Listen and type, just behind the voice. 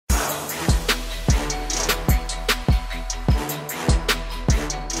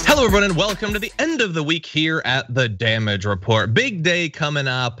Hello, everyone, and welcome to the end of the week here at the Damage Report. Big day coming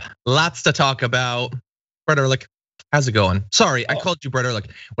up, lots to talk about. Brett Erlich, how's it going? Sorry, I called you Brett Erlich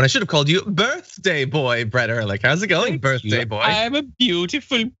when I should have called you birthday boy Brett Erlich. How's it going, birthday boy? I'm a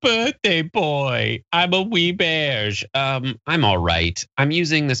beautiful birthday boy. I'm a wee beige. I'm all right. I'm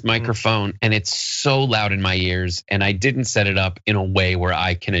using this microphone and it's so loud in my ears, and I didn't set it up in a way where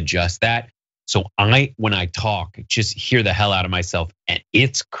I can adjust that. So when I talk, just hear the hell out of myself, and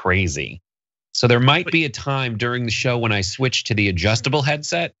it's crazy. So there might be a time during the show when I switch to the adjustable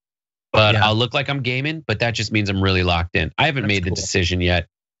headset, but I'll look like I'm gaming, but that just means I'm really locked in. I haven't made the decision yet.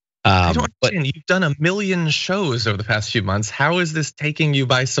 I don't understand. You've done a million shows over the past few months. How is this taking you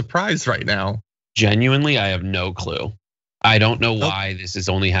by surprise right now? Genuinely, I have no clue. I don't know why this is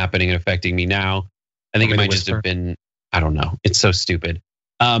only happening and affecting me now. I think it might just have been, I don't know. It's so stupid.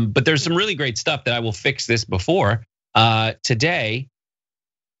 But there's some really great stuff that I will fix this before. Today,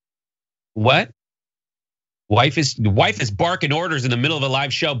 what? Wife is barking orders in the middle of a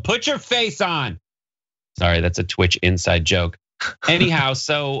live show. Put your face on. Sorry, that's a Twitch inside joke. Anyhow,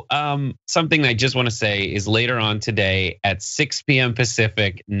 so something I just want to say is later on today at 6 p.m.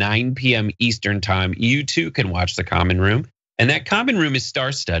 Pacific, 9 p.m. Eastern time, you too can watch the Common Room. And that Common Room is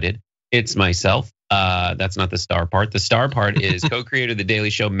star-studded. It's myself. That's not the star part. The star part is co-creator of The Daily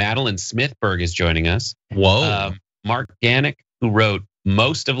Show, Madeline Smithberg, is joining us. Whoa. Mark Gannick, who wrote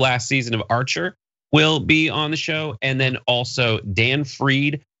most of last season of Archer, will be on the show. And then also Dan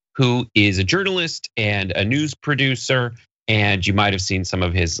Freed, who is a journalist and a news producer. And you might have seen some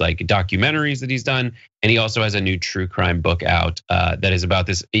of his like documentaries that he's done. And he also has a new true crime book out that is about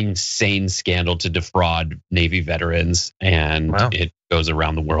this insane scandal to defraud Navy veterans. And it goes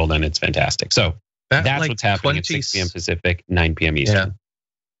around the world and it's fantastic. So that's what's happening at 6 p.m. Pacific, 9 p.m. Eastern. Yeah.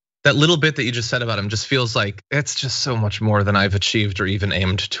 That little bit that you just said about him just feels like it's just so much more than I've achieved or even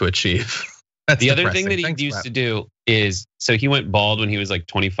aimed to achieve. The other thing that he used to do is, so he went bald when he was like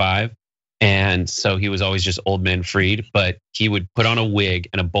 25. And so he was always just old man Freed, but he would put on a wig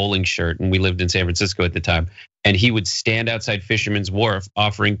and a bowling shirt. And we lived in San Francisco at the time. And he would stand outside Fisherman's Wharf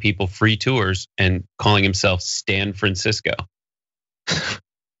offering people free tours and calling himself Stan Francisco.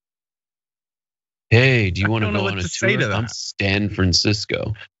 Hey, do you want to go on a tour? I'm Stan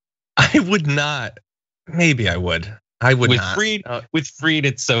Francisco. I would not. Maybe I would. I would not. With Freed,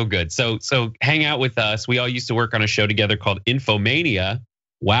 it's so good. So hang out with us. We all used to work on a show together called Infomania.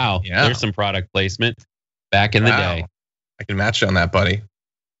 Wow, there's some product placement back in the day. I can match you on that, buddy.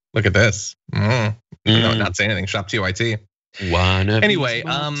 Look at this. No, not saying anything. Shop TYT. Anyway,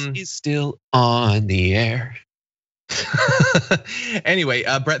 is still on the air. Anyway,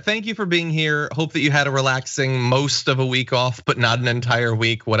 Brett, thank you for being here. Hope that you had a relaxing most of a week off, but not an entire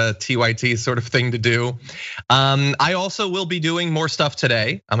week. What a TYT sort of thing to do. I also will be doing more stuff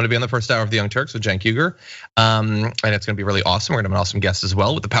today. I'm gonna be on the first hour of the Young Turks with Cenk Uygur. And it's gonna be really awesome. We're gonna have an awesome guest as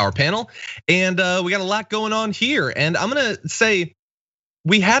well with the Power Panel. And we got a lot going on here. And I'm gonna say,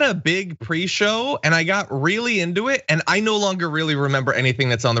 we had a big pre-show and I got really into it and I no longer really remember anything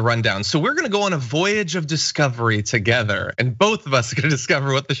that's on the rundown. So we're gonna go on a voyage of discovery together and both of us are gonna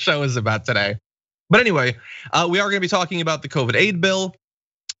discover what the show is about today. But anyway, we are gonna be talking about the COVID aid bill.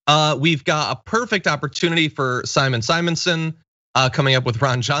 We've got a perfect opportunity for Simon Simonson coming up with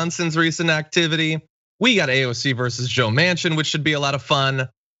Ron Johnson's recent activity. We got AOC versus Joe Manchin, which should be a lot of fun.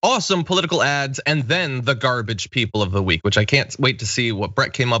 Awesome political ads, and then the garbage people of the week, which I can't wait to see what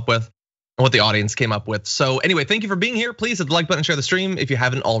Brett came up with and what the audience came up with. So anyway, thank you for being here. Please hit the like button, share the stream if you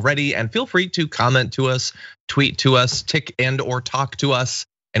haven't already, and feel free to comment to us, tweet to us, tick and or talk to us,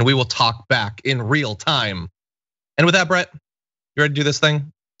 and we will talk back in real time. And with that, Brett, you ready to do this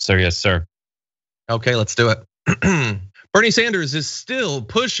thing? Sir, yes, sir. Okay, let's do it. Bernie Sanders is still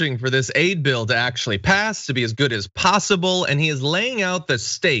pushing for this aid bill to actually pass, to be as good as possible, and he is laying out the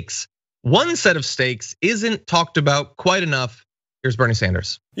stakes. One set of stakes isn't talked about quite enough. Here's Bernie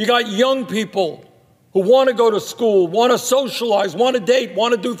Sanders. You got young people who want to go to school, want to socialize, want to date,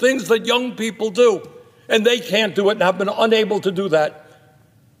 want to do things that young people do, and they can't do it and have been unable to do that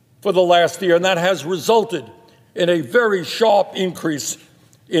for the last year, and that has resulted in a very sharp increase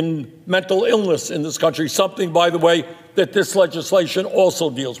in mental illness in this country, something, by the way, that this legislation also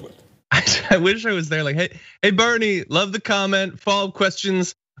deals with. I wish I was there like, hey Bernie, love the comment, follow-up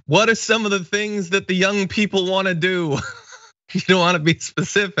questions. What are some of the things that the young people want to do? You don't want to be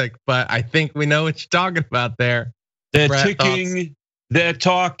specific, but I think we know what you're talking about there. They're ticking, they're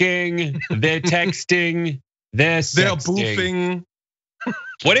talking, they're texting, they're sexting. They're boofing.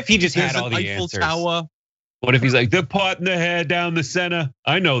 What if he just had all the Eiffel answers? Tower. What if he's like, they're parting their hair down the center?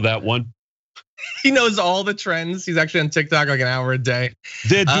 I know that one. He knows all the trends. He's actually on TikTok like an hour a day.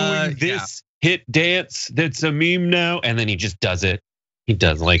 They're doing this hit dance that's a meme now, and then he just does it. He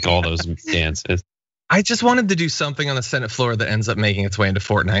does like all those dances. I just wanted to do something on the Senate floor that ends up making its way into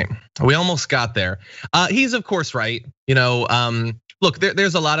Fortnite. We almost got there. He's of course right. Look,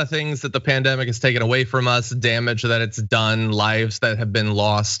 there's a lot of things that the pandemic has taken away from us, damage that it's done, lives that have been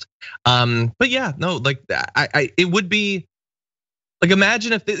lost. But yeah, no, like it would be like,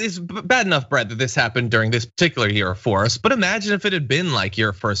 imagine if it's bad enough, Brett, that this happened during this particular year for us. But imagine if it had been like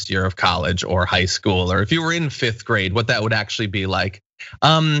your first year of college or high school, or if you were in 5th grade, what that would actually be like.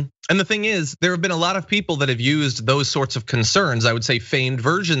 And the thing is, there have been a lot of people that have used those sorts of concerns, I would say feigned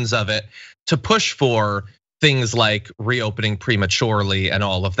versions of it, to push for things like reopening prematurely and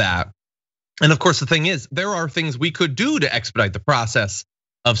all of that. And of course, the thing is, there are things we could do to expedite the process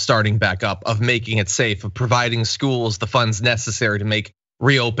of starting back up, of making it safe, of providing schools the funds necessary to make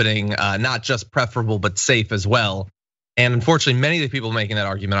reopening not just preferable, but safe as well. And unfortunately, many of the people making that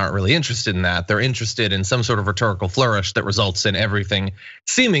argument aren't really interested in that. They're interested in some sort of rhetorical flourish that results in everything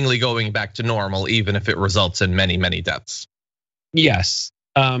seemingly going back to normal, even if it results in many, many deaths. Yes,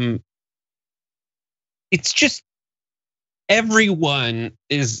 it's just everyone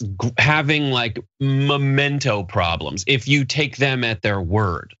is having like memento problems if you take them at their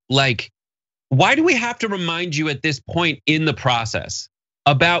word. Like, why do we have to remind you at this point in the process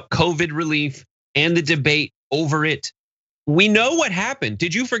about COVID relief and the debate over it? We know what happened.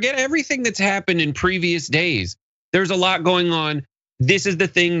 Did you forget everything that's happened in previous days? There's a lot going on. This is the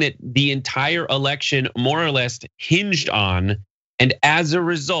thing that the entire election more or less hinged on. And as a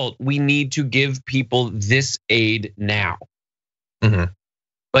result, we need to give people this aid now.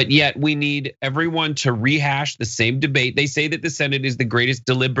 But yet we need everyone to rehash the same debate. They say that the Senate is the greatest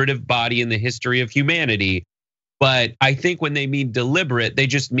deliberative body in the history of humanity. But I think when they mean deliberate, they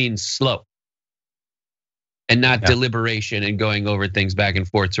just mean slow. And not deliberation and going over things back and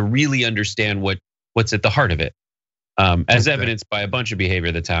forth to really understand what's at the heart of it. As evidenced by a bunch of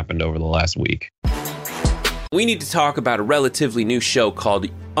behavior that's happened over the last week. We need to talk about a relatively new show called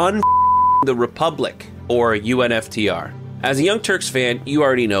the Republic, or UNFTR. As a Young Turks fan, you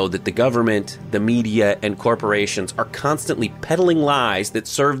already know that the government, the media, and corporations are constantly peddling lies that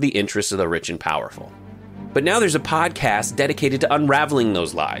serve the interests of the rich and powerful. But now there's a podcast dedicated to unraveling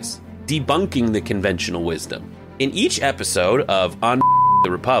those lies, debunking the conventional wisdom. In each episode of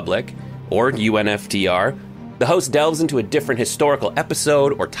the Republic, or UNFTR, the host delves into a different historical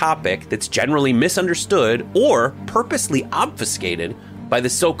episode or topic that's generally misunderstood or purposely obfuscated by the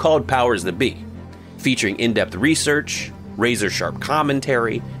so-called powers that be, featuring in-depth research, razor-sharp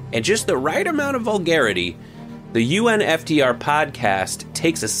commentary, and just the right amount of vulgarity. The UNFTR podcast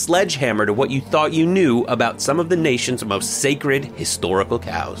takes a sledgehammer to what you thought you knew about some of the nation's most sacred historical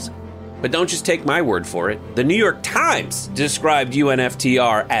cows. But don't just take my word for it. The New York Times described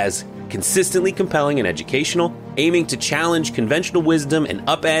UNFTR as consistently compelling and educational, aiming to challenge conventional wisdom and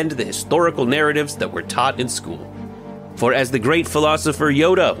upend the historical narratives that were taught in school. For as the great philosopher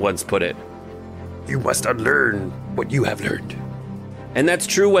Yoda once put it, you must unlearn what you have learned. And that's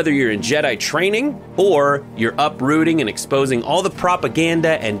true whether you're in Jedi training or you're uprooting and exposing all the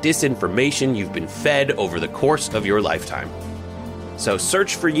propaganda and disinformation you've been fed over the course of your lifetime. So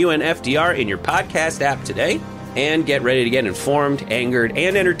search for UNFTR in your podcast app today and get ready to get informed, angered,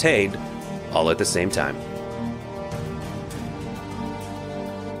 and entertained all at the same time.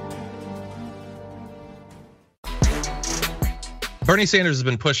 Bernie Sanders has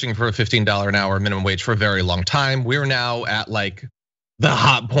been pushing for a $15 an hour minimum wage for a very long time. We're now at like the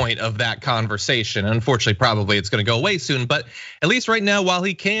hot point of that conversation. Unfortunately, probably it's gonna go away soon, but at least right now, while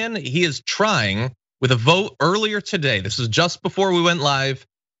he can, he is trying with a vote earlier today. This was just before we went live,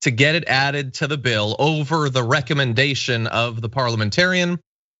 to get it added to the bill over the recommendation of the parliamentarian.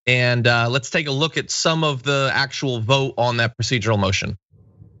 And let's take a look at some of the actual vote on that procedural motion.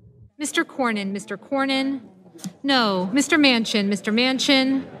 Mr. Cornyn, no. Mr.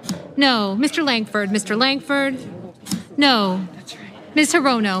 Manchin, no. Mr. Langford, no. Ms.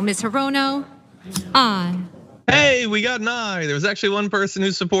 Hirono, on. Hey, we got an aye. There was actually one person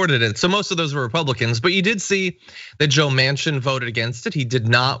who supported it. So most of those were Republicans, but you did see that Joe Manchin voted against it. He did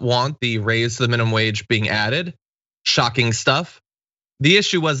not want the raise to the minimum wage being added. Shocking stuff. The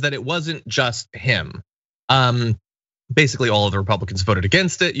issue was that it wasn't just him. Basically all of the Republicans voted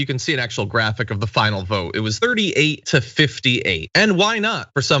against it. You can see an actual graphic of the final vote. It was 38 to 58. And why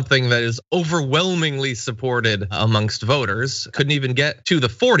not for something that is overwhelmingly supported amongst voters? Couldn't even get to the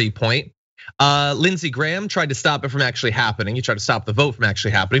 40 point. Lindsey Graham tried to stop it from actually happening. He tried to stop the vote from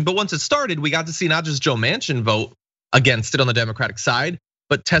actually happening. But once it started, we got to see not just Joe Manchin vote against it on the Democratic side,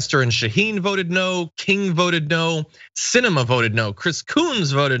 but Tester and Shaheen voted no, King voted no, Sinema voted no, Chris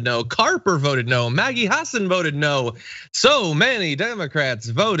Coons voted no, Carper voted no, Maggie Hassan voted no. So many Democrats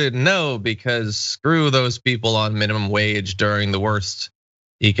voted no because screw those people on minimum wage during the worst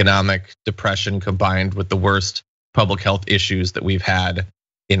economic depression combined with the worst public health issues that we've had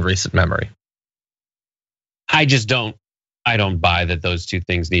in recent memory. I don't buy that those two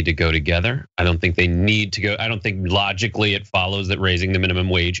things need to go together. I don't think they need to go. I don't think logically it follows that raising the minimum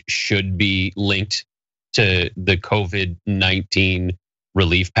wage should be linked to the COVID-19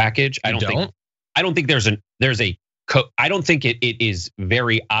 relief package. I don't think I don't think it is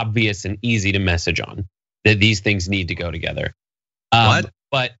very obvious and easy to message on that these things need to go together.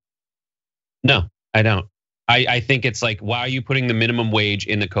 But no, I don't. I think it's like, why are you putting the minimum wage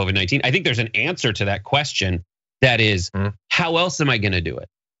in the COVID-19? I think there's an answer to that question. That is, how else am I gonna do it?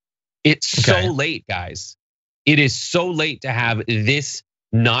 It's so late, guys. It is so late to have this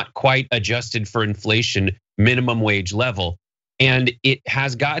not quite adjusted for inflation minimum wage level. And it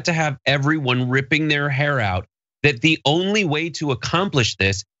has got to have everyone ripping their hair out that the only way to accomplish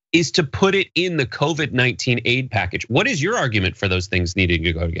this is to put it in the COVID-19 aid package. What is your argument for those things needing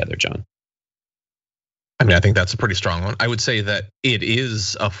to go together, John? I mean, I think that's a pretty strong one. I would say that it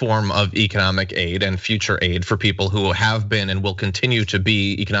is a form of economic aid and future aid for people who have been and will continue to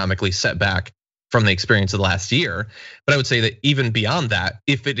be economically set back from the experience of the last year. But I would say that even beyond that,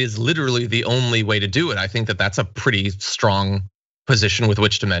 if it is literally the only way to do it, I think that that's a pretty strong position with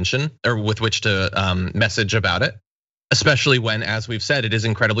which to mention or with which to message about it. Especially when, as we've said, it is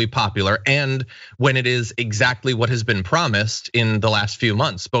incredibly popular and when it is exactly what has been promised in the last few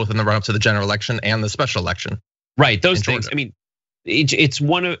months, both in the run up to the general election and the special election. Right, those things. I mean, it's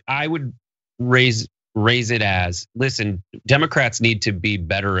one of, I would raise it as, listen, Democrats need to be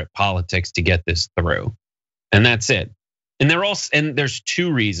better at politics to get this through. And that's it. And there's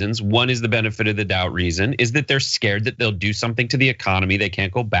two reasons. One is the benefit of the doubt reason, is that they're scared that they'll do something to the economy they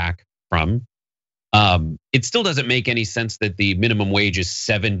can't go back from. It still doesn't make any sense that the minimum wage is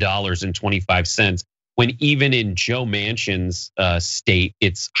 $7.25 when even in Joe Manchin's state,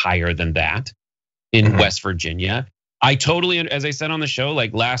 it's higher than that in West Virginia. I totally, as I said on the show,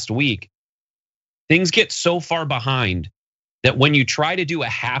 like last week, things get so far behind that when you try to do a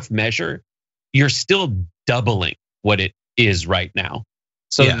half measure, you're still doubling what it is right now.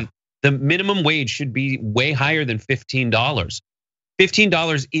 So the minimum wage should be way higher than $15.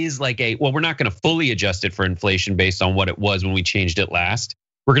 $15 is like well, we're not gonna fully adjust it for inflation based on what it was when we changed it last.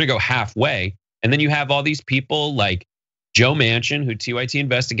 We're gonna go halfway. And then you have all these people like Joe Manchin, who TYT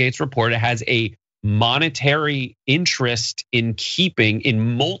Investigates reported has a monetary interest in keeping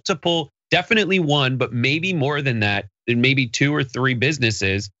in multiple, definitely one, but maybe more than that, maybe 2 or 3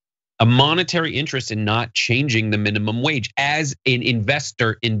 businesses, a monetary interest in not changing the minimum wage as an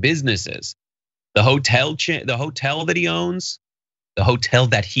investor in businesses. The hotel that he owns, the hotel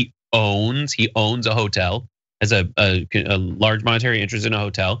that he owns a hotel, has a large monetary interest in a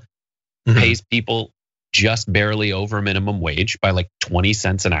hotel, pays people just barely over minimum wage by like 20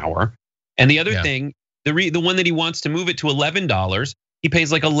 cents an hour. And the other thing, the one that he wants to move it to $11, he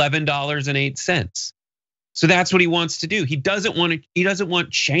pays like $11.08. So that's what he wants to do. He doesn't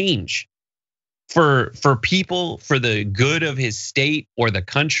want change for people, for the good of his state or the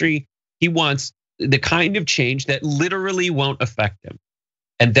country. He wants the kind of change that literally won't affect him.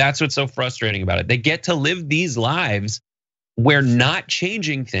 And that's what's so frustrating about it. They get to live these lives where not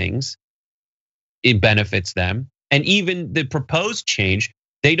changing things, it benefits them. And even the proposed change,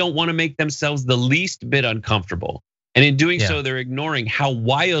 they don't want to make themselves the least bit uncomfortable. And in doing so, they're ignoring how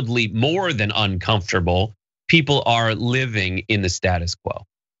wildly more than uncomfortable people are living in the status quo.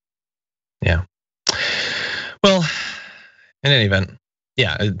 Yeah. Well, in any event,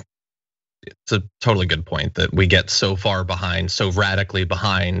 it's a totally good point that we get so far behind, so radically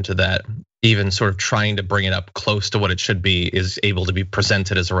behind that even sort of trying to bring it up close to what it should be is able to be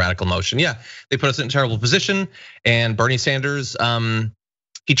presented as a radical motion. Yeah, they put us in a terrible position, and Bernie Sanders,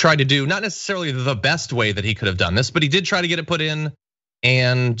 he tried to do not necessarily the best way that he could have done this, but he did try to get it put in.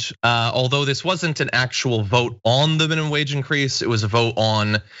 And although this wasn't an actual vote on the minimum wage increase, it was a vote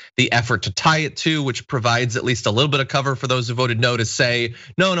on the effort to tie it to, which provides at least a little bit of cover for those who voted no to say,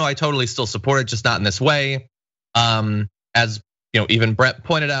 no, I totally still support it, just not in this way. As even Brett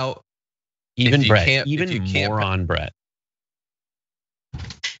pointed out, even more on Brett.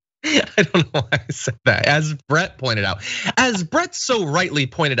 I don't know why I said that. As Brett pointed out, as Brett so rightly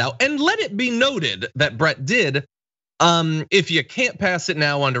pointed out, and let it be noted that Brett did. If you can't pass it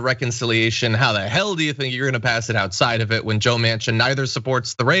now under reconciliation, how the hell do you think you're gonna pass it outside of it when Joe Manchin neither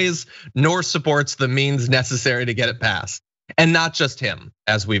supports the raise nor supports the means necessary to get it passed? And not just him,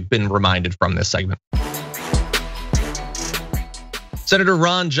 as we've been reminded from this segment. Senator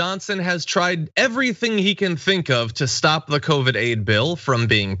Ron Johnson has tried everything he can think of to stop the COVID aid bill from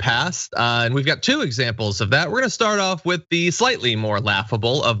being passed. And we've got two examples of that. We're gonna start off with the slightly more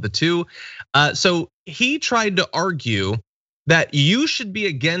laughable of the two. So he tried to argue that you should be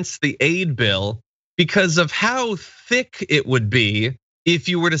against the aid bill because of how thick it would be if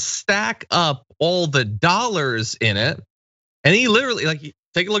you were to stack up all the dollars in it. And he literally, like,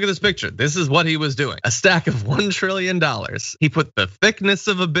 take a look at this picture. This is what he was doing. A stack of $1 trillion. He put the thickness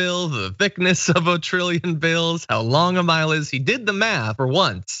of a bill, the thickness of a trillion bills, how long a mile is. He did the math for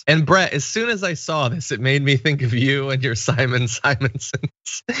once. And Brett, as soon as I saw this, it made me think of you and your Simon Simonsons.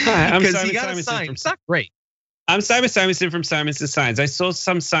 Hi, I'm Because he Simon got a Simonson sign. from It's not great. I'm Simon Simonson from Simonson's Signs. I sold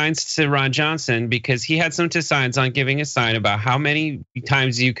some signs to Ron Johnson because he had some signs on giving a sign about how many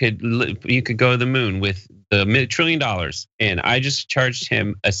times you could go to the moon with the $1 trillion, and I just charged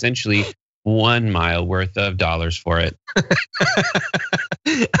him essentially 1 mile worth of dollars for it.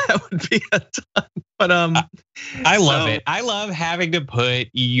 That would be a ton. But I love it. I love having to put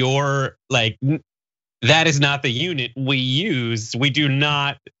your, like, that is not the unit we use. We do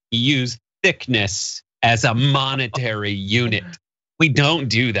not use thickness as a monetary unit. We don't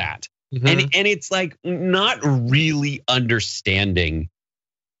do that. And it's like not really understanding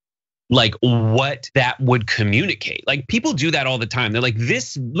like what that would communicate. Like people do that all the time. They're like,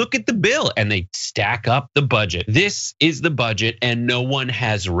 this, look at the bill, and they stack up the budget. This is the budget and no one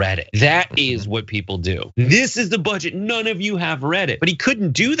has read it. That is what people do. This is the budget, none of you have read it. But he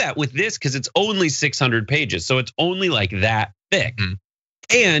couldn't do that with this because it's only 600 pages. So it's only like that thick.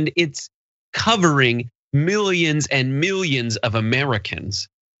 And it's covering millions and millions of Americans.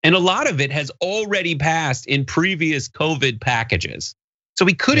 And a lot of it has already passed in previous COVID packages. So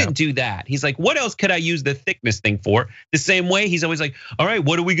he couldn't do that. He's like, what else could I use the thickness thing for? The same way he's always like, all right,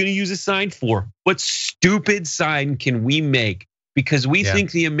 what are we gonna use a sign for? What stupid sign can we make? Because we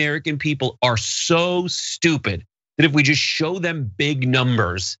think the American people are so stupid that if we just show them big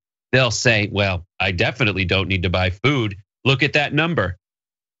numbers, they'll say, well, I definitely don't need to buy food. Look at that number.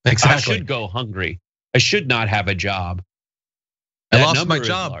 Exactly. I should go hungry. I should not have a job. I lost my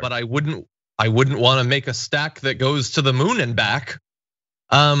job, but I wouldn't want to make a stack that goes to the moon and back.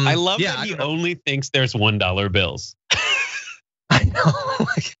 I love that he only thinks there's $1 bills. I know.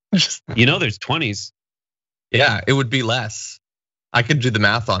 You know, there's 20s. Yeah, it would be less. I could do the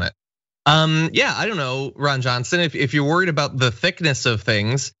math on it. Yeah, I don't know, Ron Johnson, if you're worried about the thickness of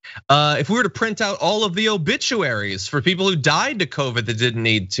things, if we were to print out all of the obituaries for people who died to COVID that didn't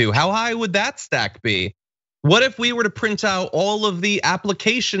need to, how high would that stack be? What if we were to print out all of the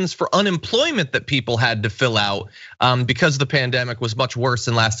applications for unemployment that people had to fill out because the pandemic was much worse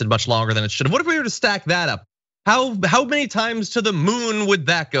and lasted much longer than it should have? What if we were to stack that up? How many times to the moon would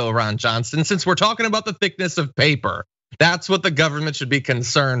that go, Ron Johnson? Since we're talking about the thickness of paper, that's what the government should be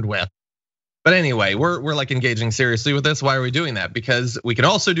concerned with. But anyway, we're like engaging seriously with this. Why are we doing that? Because we can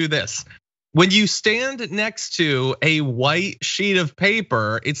also do this. When you stand next to a white sheet of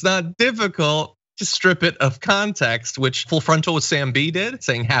paper, it's not difficult to strip it of context, which Full Frontal with Sam B did,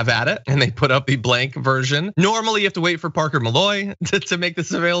 saying have at it, and they put up the blank version. Normally you have to wait for Parker Malloy to make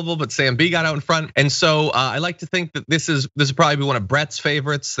this available, but Sam B got out in front. And so I like to think that this is probably be one of Brett's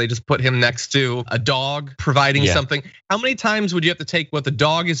favorites. They just put him next to a dog providing something. How many times would you have to take what the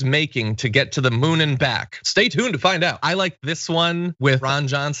dog is making to get to the moon and back? Stay tuned to find out. I like this one with Ron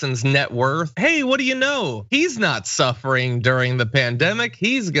Johnson's net worth. Hey, what do you know? He's not suffering during the pandemic.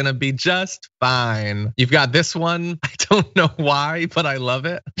 He's gonna be just fine. You've got this one. I don't know why, but I love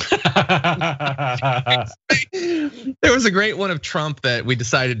it. There was a great one of Trump that we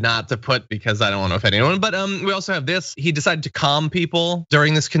decided not to put because I don't want to offend anyone. But we also have this. He decided to calm people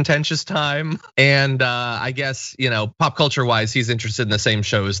during this contentious time. And I guess, pop culture wise, he's interested in the same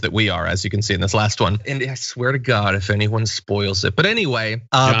shows that we are, as you can see in this last one. And I swear to God, if anyone spoils it. But anyway,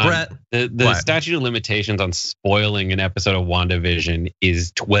 John, Brett. The statute of limitations on spoiling an episode of WandaVision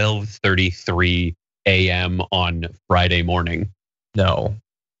is 12:33 AM on Friday morning. No.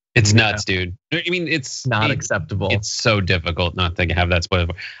 It's nuts, dude. I mean, it's not acceptable. It's so difficult not to have that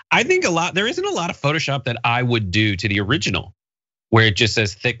spoiled. I think there isn't a lot of Photoshop that I would do to the original, where it just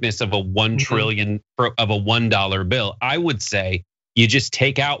says thickness of a 1 trillion of a $1 bill. I would say you just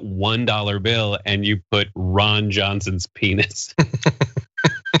take out $1 bill and you put Ron Johnson's penis.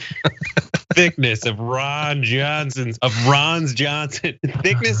 Thickness of Ron Johnson,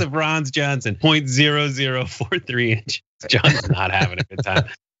 thickness of Ron's Johnson, 0.0043 inches. John's not having a good time.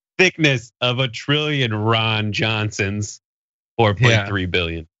 Thickness of a trillion Ron Johnsons, 4.3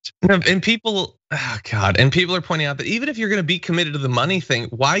 billion. And people, and people are pointing out that even if you're going to be committed to the money thing,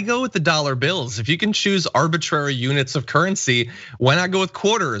 why go with the dollar bills? If you can choose arbitrary units of currency, why not go with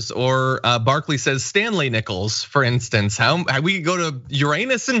quarters? Or Barkley says Stanley nickels, for instance. How we could go to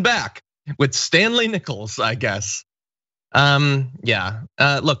Uranus and back with Stanley nickels, I guess.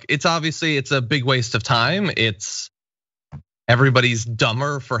 Look, it's a big waste of time. Everybody's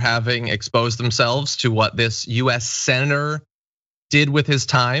dumber for having exposed themselves to what this US senator did with his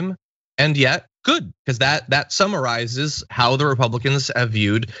time, and yet good, because that summarizes how the Republicans have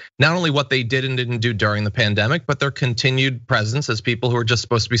viewed not only what they did and didn't do during the pandemic, but their continued presence as people who are just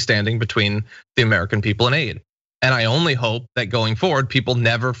supposed to be standing between the American people and aid. And I only hope that going forward, people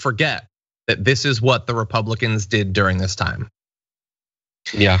never forget that this is what the Republicans did during this time.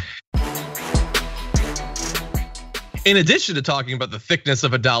 Yeah. In addition to talking about the thickness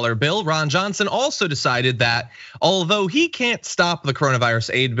of a dollar bill, Ron Johnson also decided that although he can't stop the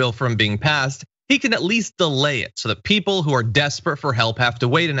coronavirus aid bill from being passed, he can at least delay it so that people who are desperate for help have to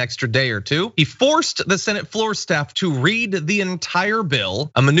wait an extra day or two. He forced the Senate floor staff to read the entire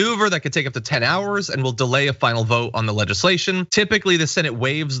bill, a maneuver that could take up to 10 hours and will delay a final vote on the legislation. Typically, the Senate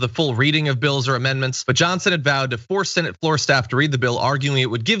waives the full reading of bills or amendments, but Johnson had vowed to force Senate floor staff to read the bill, arguing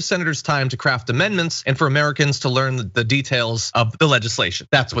it would give senators time to craft amendments and for Americans to learn the details of the legislation.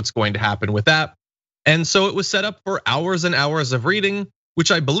 That's what's going to happen with that. And so it was set up for hours and hours of reading,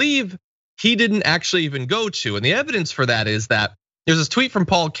 which I believe he didn't actually even go to. And the evidence for that is that there's this tweet from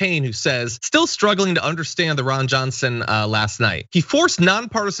Paul Kane who says, still struggling to understand the Ron Johnson last night. He forced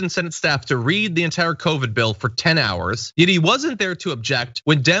nonpartisan Senate staff to read the entire COVID bill for 10 hours, yet he wasn't there to object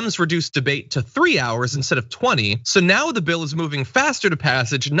when Dems reduced debate to 3 hours instead of 20. So now the bill is moving faster to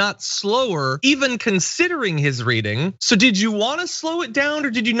passage, not slower, even considering his reading. So did you want to slow it down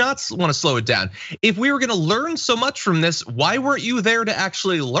or did you not want to slow it down? If we were going to learn so much from this, why weren't you there to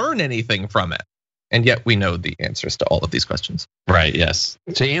actually learn anything from it? And yet we know the answers to all of these questions. Right, yes.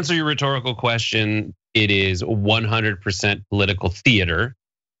 To answer your rhetorical question, it is 100% political theater.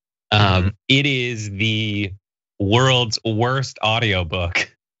 It is the world's worst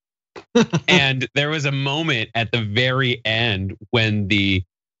audiobook. And there was a moment at the very end when the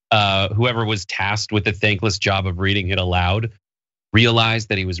whoever was tasked with the thankless job of reading it aloud realized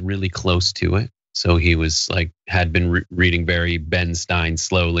that he was really close to it. So he was had been reading very Ben Stein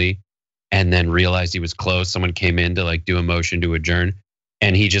slowly, and then realized he was close. Someone came in to do a motion to adjourn.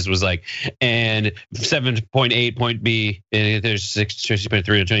 And he just was like, and 7.8 point B, there's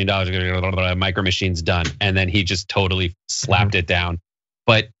 $60.3 trillion, micro machines done. And then he just totally slapped it down.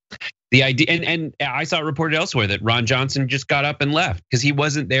 But the idea, and I saw it reported elsewhere that Ron Johnson just got up and left because he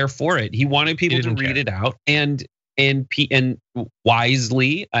wasn't there for it. He wanted people to read it out. And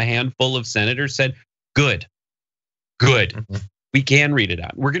wisely, a handful of senators said, good. We can read it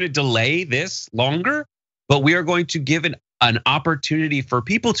out. We're going to delay this longer, but we are going to give an opportunity for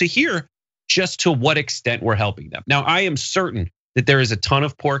people to hear just to what extent we're helping them. Now, I am certain that there is a ton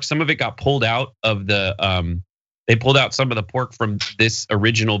of pork. Some of it got pulled out of the, they pulled out some of the pork from this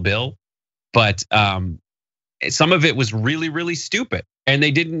original bill, but some of it was really, really stupid. And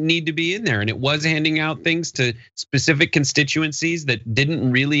they didn't need to be in there. And it was handing out things to specific constituencies that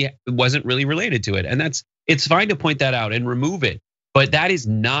wasn't really related to it. And it's fine to point that out and remove it. But that is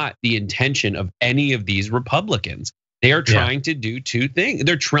not the intention of any of these Republicans. They are trying to do two things.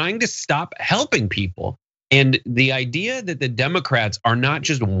 They're trying to stop helping people. And the idea that the Democrats are not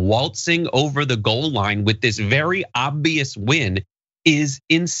just waltzing over the goal line with this very obvious win is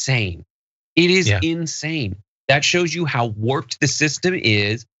insane. It is insane. That shows you how warped the system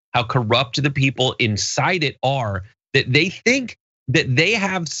is, how corrupt the people inside it are, that they think that they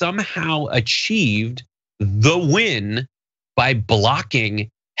have somehow achieved the win by blocking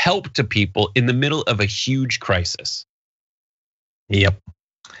help to people in the middle of a huge crisis. Yep.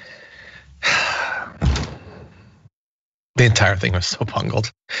 The entire thing was so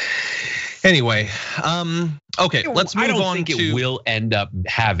bungled. Anyway, okay, let's move on. I don't think it will end up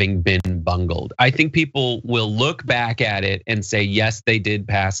having been bungled. I think people will look back at it and say, yes, they did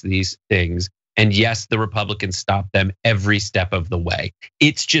pass these things. And yes, the Republicans stopped them every step of the way.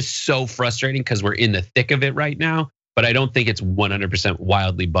 It's just so frustrating because we're in the thick of it right now, but I don't think it's 100%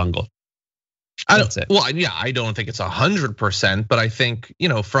 wildly bungled. That's it. Well, yeah, I don't think it's 100%, but I think,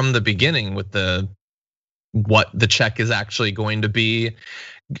 from the beginning with what the check is actually going to be,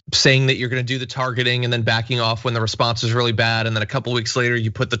 saying that you're going to do the targeting and then backing off when the response is really bad. And then a couple weeks later,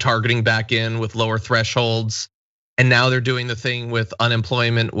 you put the targeting back in with lower thresholds. And now they're doing the thing with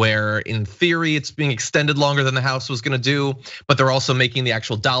unemployment where in theory it's being extended longer than the House was going to do, but they're also making the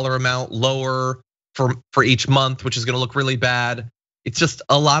actual dollar amount lower. for each month, which is going to look really bad. It's just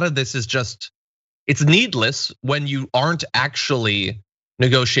a lot of this is just, it's needless when you aren't actually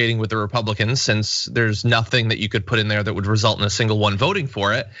negotiating with the Republicans, since there's nothing that you could put in there that would result in a single one voting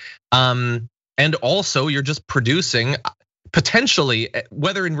for it. And also you're just producing potentially,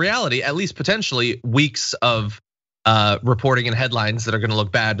 whether in reality, at least potentially, weeks of reporting and headlines that are gonna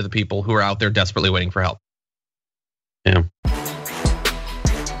look bad to the people who are out there desperately waiting for help. Yeah.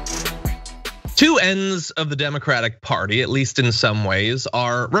 Two ends of the Democratic Party, at least in some ways,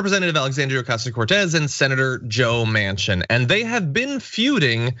 are Representative Alexandria Ocasio-Cortez and Senator Joe Manchin, and they have been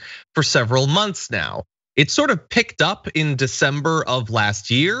feuding for several months now. It sort of picked up in December of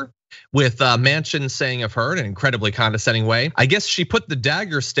last year, with Manchin saying of her in an incredibly condescending way, "I guess she put the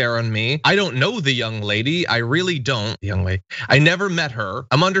dagger stare on me. I don't know the young lady. I really don't, the young lady. I never met her.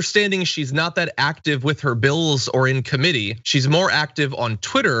 I'm understanding she's not that active with her bills or in committee. She's more active on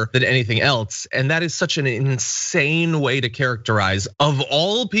Twitter than anything else." And that is such an insane way to characterize, of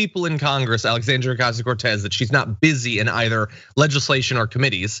all people in Congress, Alexandria Ocasio-Cortez, that she's not busy in either legislation or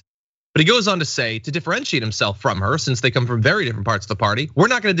committees. But he goes on to say, to differentiate himself from her, since they come from very different parts of the party, "We're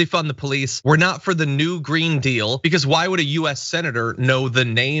not gonna defund the police. We're not for the new Green Deal, because why would a US senator know the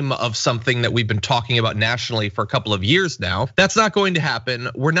name of something that we've been talking about nationally for a couple of years now? That's not going to happen.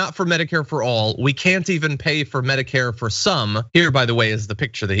 We're not for Medicare for all. We can't even pay for Medicare for some." Here, by the way, is the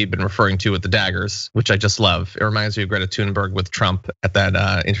picture that he'd been referring to with the daggers, which I just love. It reminds me of Greta Thunberg with Trump at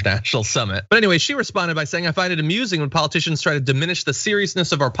that international summit. But anyway, she responded by saying, "I find it amusing when politicians try to diminish the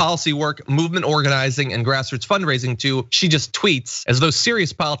seriousness of our policy work, movement organizing, and grassroots fundraising to," she just tweets, "as though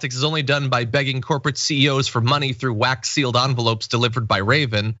serious politics is only done by begging corporate CEOs for money through wax-sealed envelopes delivered by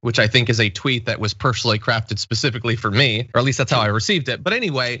Raven," which I think is a tweet that was personally crafted specifically for me, or at least that's how I received it. But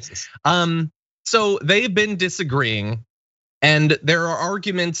anyway, so they've been disagreeing, and there are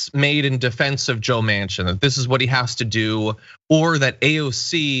arguments made in defense of Joe Manchin that this is what he has to do, or that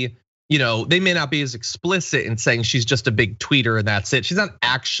AOC, they may not be as explicit in saying she's just a big tweeter and that's it. She's not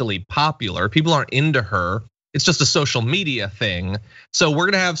actually popular. People aren't into her. It's just a social media thing. So we're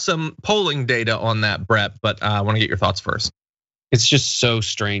gonna have some polling data on that, Brett, but I wanna get your thoughts first. It's just so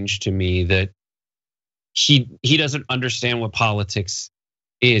strange to me that he doesn't understand what politics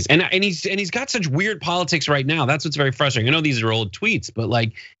is. And he's got such weird politics right now. That's what's very frustrating. I know these are old tweets, but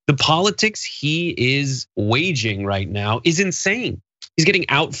like the politics he is waging right now is insane. He's getting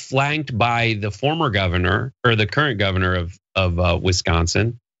outflanked by the former governor, or the current governor of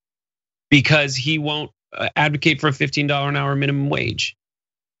Wisconsin, because he won't advocate for a $15 an hour minimum wage.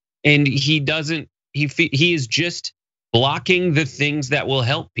 And he is just blocking the things that will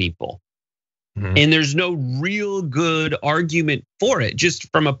help people. Mm-hmm. And there's no real good argument for it,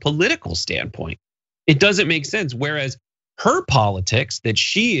 just from a political standpoint. It doesn't make sense. Whereas her politics that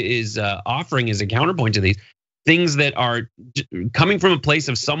she is offering as a counterpoint to these things that are coming from a place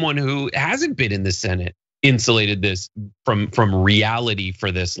of someone who hasn't been in the Senate, insulated this from reality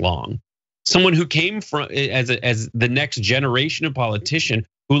for this long. Someone who came from as the next generation of politician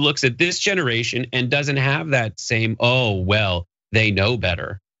who looks at this generation and doesn't have that same, "oh, well, they know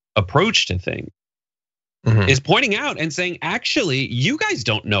better" approach to things. Mm-hmm. Is pointing out and saying, actually, you guys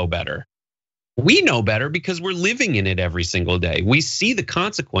don't know better. We know better because we're living in it every single day. We see the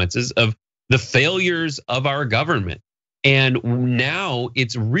consequences of the failures of our government. And now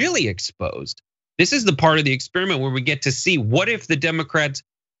it's really exposed. This is the part of the experiment where we get to see, what if the Democrats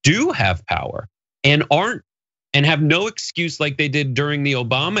do have power and have no excuse like they did during the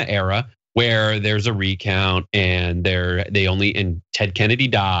Obama era, where there's a recount and Ted Kennedy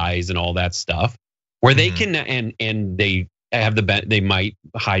dies and all that stuff, where they can and they have they might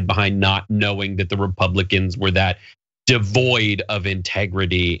hide behind not knowing that the Republicans were that devoid of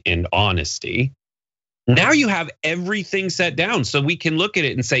integrity and honesty. Now you have everything set down, so we can look at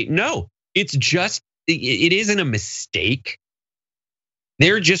it and say, no, it isn't a mistake.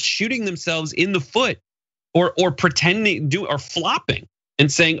 They're just shooting themselves in the foot, or pretending or flopping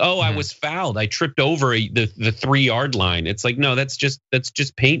and saying, "Oh, I was fouled. I tripped over the 3-yard line." It's like, no, that's just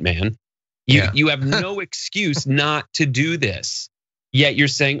paint, man. You have no excuse not to do this. Yet you're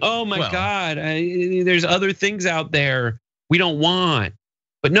saying, "Oh my God, there's other things out there we don't want."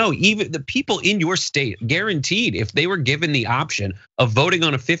 But no, even the people in your state, guaranteed, if they were given the option of voting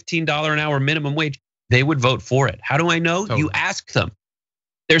on a $15 an hour minimum wage, they would vote for it. How do I know? Totally. You ask them.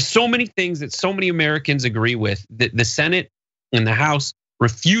 There's so many things that so many Americans agree with that the Senate and the House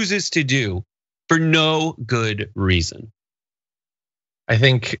refuses to do for no good reason. I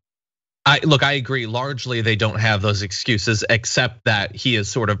agree. Largely, they don't have those excuses, except that he is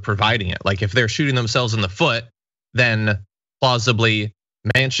sort of providing it. Like, if they're shooting themselves in the foot, then plausibly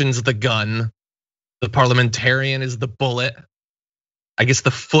Manchin's the gun, The parliamentarian is the bullet. I guess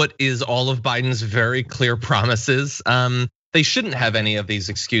the foot is all of Biden's very clear promises. They shouldn't have any of these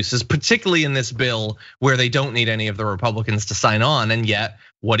excuses, particularly in this bill where they don't need any of the Republicans to sign on. And yet,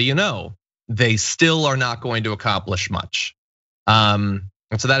 what do you know? They still are not going to accomplish much. And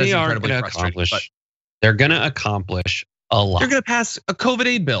so that is incredibly frustrating. They're going to accomplish a lot. They're going to pass a COVID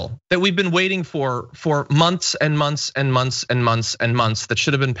aid bill that we've been waiting for months and months and months and months and months, that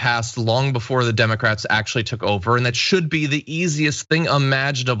should have been passed long before the Democrats actually took over, and that should be the easiest thing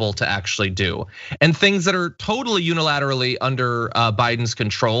imaginable to actually do. And things that are totally unilaterally under Biden's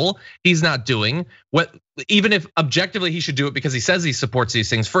control, he's not doing. Even if objectively he should do it because he says he supports these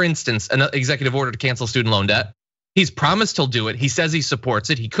things. For instance, an executive order to cancel student loan debt. He's promised he'll do it. He says he supports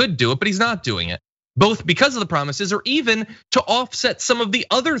it. He could do it, but he's not doing it. Both because of the promises, or even to offset some of the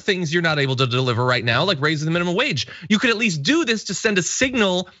other things you're not able to deliver right now, like raising the minimum wage. You could at least do this to send a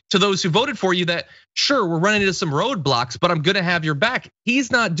signal to those who voted for you that, sure, we're running into some roadblocks, but I'm gonna have your back.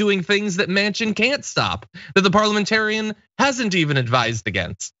 He's not doing things that Manchin can't stop, that the parliamentarian hasn't even advised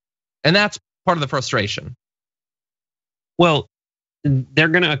against. And that's part of the frustration. Well, they're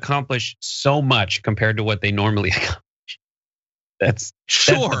gonna accomplish so much compared to what they normally accomplish. That's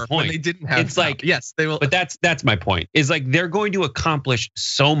sure the point. When they didn't have. It's like, yes, they will. But that's my point. Is like they're going to accomplish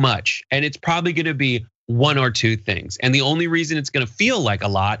so much, and it's probably going to be one or two things. And the only reason it's going to feel like a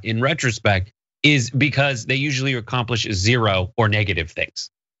lot in retrospect is because they usually accomplish zero or negative things.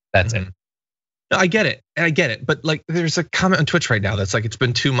 That's it. No, I get it. But like, there's a comment on Twitch right now that's like, it's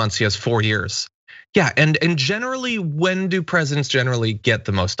been 2 months. He has 4 years. Yeah, and generally, when do presidents generally get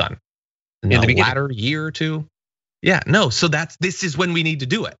the most done? In the latter year or two. Yeah, no, so this is when we need to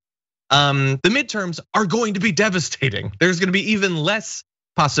do it. The midterms are going to be devastating. There's gonna be even less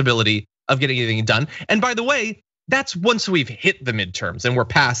possibility of getting anything done. And by the way, that's once we've hit the midterms and we're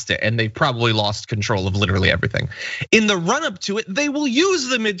past it, and they've probably lost control of literally everything. In the run up to it, they will use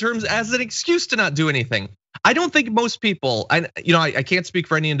the midterms as an excuse to not do anything. I don't think most people, I can't speak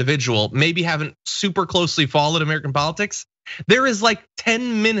for any individual, maybe haven't super closely followed American politics. There is like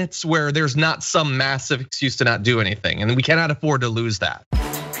 10 minutes where there's not some massive excuse to not do anything, and we cannot afford to lose that.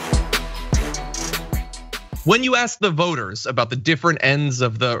 When you ask the voters about the different ends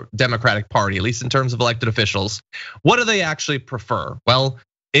of the Democratic Party, at least in terms of elected officials, what do they actually prefer? Well,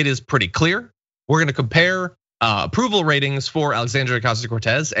 it is pretty clear. We're gonna compare approval ratings for Alexandria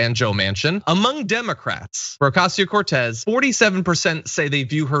Ocasio-Cortez and Joe Manchin. Among Democrats, for Ocasio-Cortez, 47% say they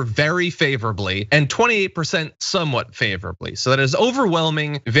view her very favorably and 28% somewhat favorably. So that is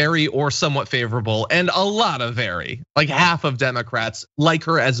overwhelming, very, or somewhat favorable, and a lot of very. Like half of Democrats like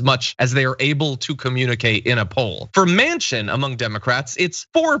her as much as they are able to communicate in a poll. For Manchin, among Democrats, it's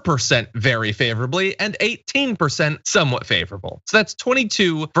 4% very favorably and 18% somewhat favorable. So that's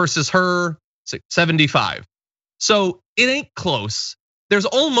 22 versus her 75. So it ain't close. There's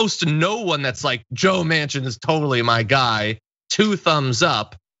almost no one that's like, Joe Manchin is totally my guy, 2 thumbs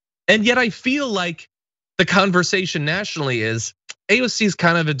up. And yet I feel like the conversation nationally is AOC is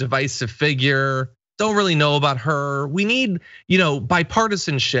kind of a divisive figure. Don't really know about her. We need,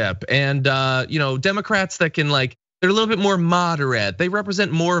 bipartisanship and Democrats that can they're a little bit more moderate. They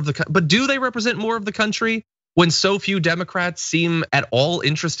represent more of but do they represent more of the country when so few Democrats seem at all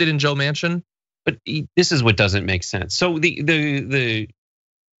interested in Joe Manchin? But this is what doesn't make sense. So the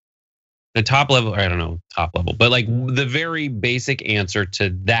top level, I don't know, top level, but like the very basic answer to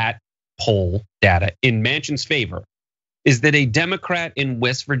that poll data in Manchin's favor is that a Democrat in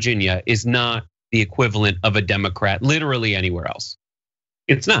West Virginia is not the equivalent of a Democrat literally anywhere else.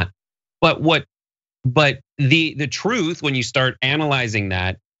 It's not. But the truth when you start analyzing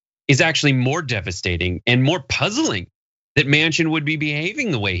that is actually more devastating and more puzzling that Manchin would be behaving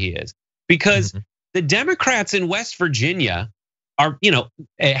the way he is. Because the Democrats in West Virginia are,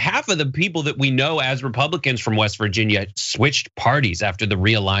 half of the people that we know as Republicans from West Virginia switched parties after the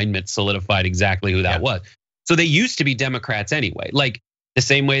realignment solidified exactly who that was. So they used to be Democrats anyway. Like the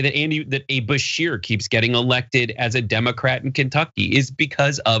same way that Abe Bashir keeps getting elected as a Democrat in Kentucky is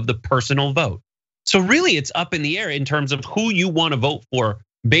because of the personal vote. So really it's up in the air in terms of who you want to vote for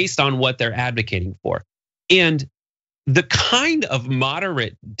based on what they're advocating for. And the kind of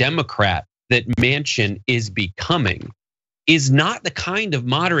moderate Democrat that Manchin is becoming is not the kind of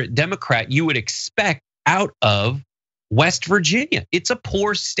moderate Democrat you would expect out of West Virginia. It's a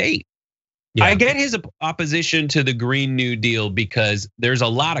poor state. Yeah. I get his opposition to the Green New Deal because there's a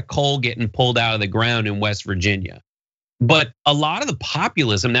lot of coal getting pulled out of the ground in West Virginia. But a lot of the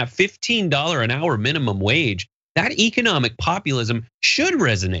populism, that $15 an hour minimum wage, that economic populism should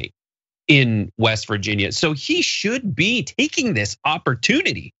resonate in West Virginia. So he should be taking this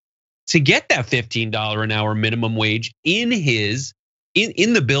opportunity to get that $15 an hour minimum wage in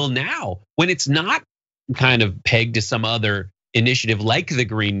the bill now, when it's not kind of pegged to some other initiative like the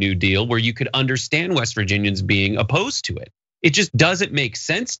Green New Deal, where you could understand West Virginians being opposed to it. It just doesn't make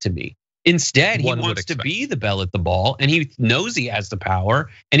sense to me. Instead, he wants to be the belle at the ball, and he knows he has the power,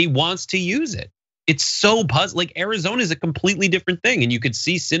 and he wants to use it. It's so puzzling. Like Arizona is a completely different thing, and you could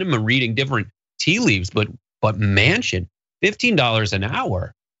see Sinema reading different tea leaves, but Manchin, $15 an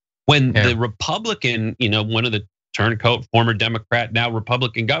hour, when the Republican, one of the turncoat former Democrat, now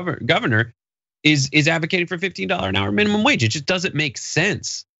Republican governor, is advocating for $15 an hour minimum wage. It just doesn't make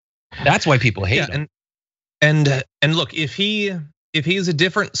sense. That's why people hate him. And look, if he is a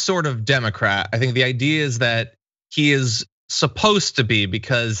different sort of Democrat, I think the idea is that he is supposed to be,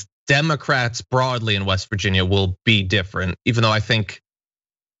 because Democrats broadly in West Virginia will be different, even though I think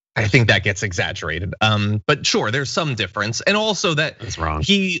that gets exaggerated. But sure, there's some difference, and also that's wrong.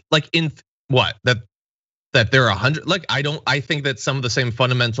 He that there are 100. Like I think that some of the same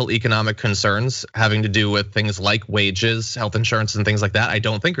fundamental economic concerns having to do with things like wages, health insurance, and things like that, I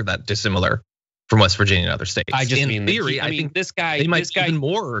don't think are that dissimilar from West Virginia and other states. I just mean theory. I think this guy. They might be even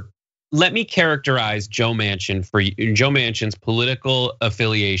more. Let me characterize Joe Manchin for you. Joe Manchin's political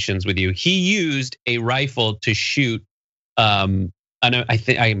affiliations with you. He used a rifle to shoot. I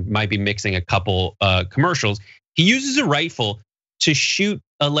think I might be mixing a couple commercials. He uses a rifle to shoot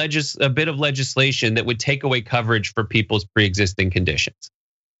a bit of legislation that would take away coverage for people's pre-existing conditions.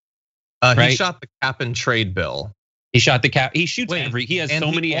 He shot the cap and trade bill. He shot the cap. He shoots He has so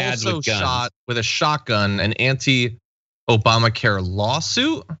many ads with guns. He also shot with a shotgun an anti-Obamacare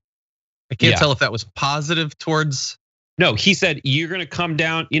lawsuit. I can't tell if that was positive towards. No, he said you're going to come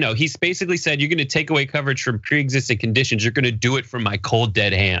down. He's basically said you're going to take away coverage from pre-existing conditions. You're going to do it from my cold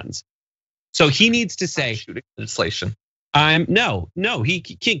dead hands. So he needs to say legislation. No, he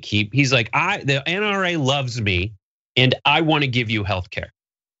can't keep. He's like, the NRA loves me, and I want to give you health care,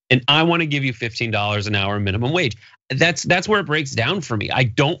 and I want to give you $15 an hour minimum wage. That's where it breaks down for me. I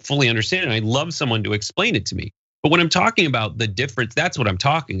don't fully understand it. I'd love someone to explain it to me. But when I'm talking about the difference, that's what I'm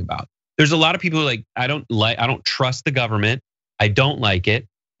talking about. There's a lot of people who are like, I don't trust the government. I don't like it,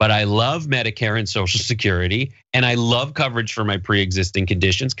 but I love Medicare and Social Security, and I love coverage for my pre-existing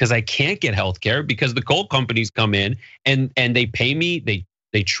conditions because I can't get health care because the coal companies come in and they pay me,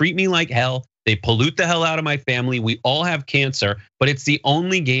 they treat me like hell, they pollute the hell out of my family. We all have cancer, but it's the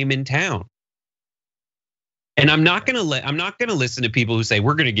only game in town. And I'm not gonna listen to people who say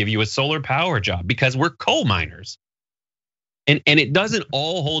we're gonna give you a solar power job because we're coal miners. And it doesn't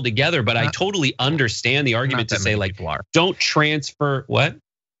all hold together, but I totally understand the argument to say like, don't transfer what?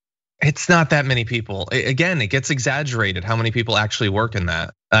 It's not that many people. Again, it gets exaggerated how many people actually work in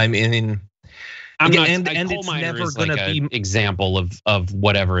that. I mean, coal miner is like an example of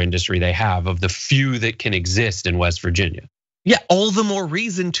whatever industry they have, of the few that can exist in West Virginia. Yeah, all the more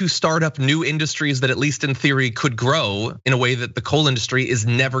reason to start up new industries that at least in theory could grow in a way that the coal industry is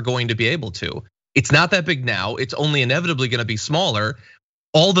never going to be able to. It's not that big now. It's only inevitably going to be smaller.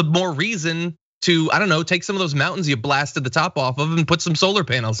 All the more reason to, I don't know, take some of those mountains you blasted the top off of and put some solar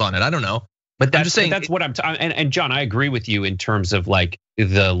panels on it. I don't know. But I'm just saying that's what I'm and John, I agree with you in terms of like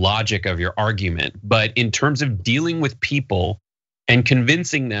the logic of your argument. But in terms of dealing with people and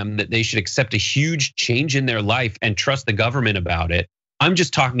convincing them that they should accept a huge change in their life and trust the government about it, I'm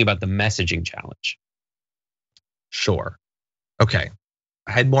just talking about the messaging challenge. Sure. Okay.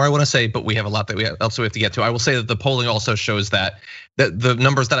 I had more I want to say, but we have a lot that we also have to get to. I will say that the polling also shows that the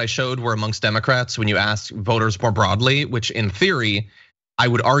numbers that I showed were amongst Democrats when you asked voters more broadly, which in theory, I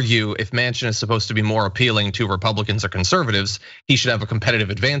would argue if Manchin is supposed to be more appealing to Republicans or conservatives, he should have a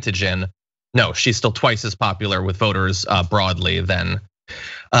competitive advantage in. No, she's still twice as popular with voters broadly than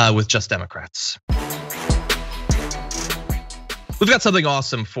with just Democrats. We've got something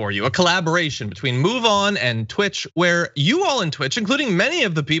awesome for you, a collaboration between Move On and Twitch, where you all in Twitch, including many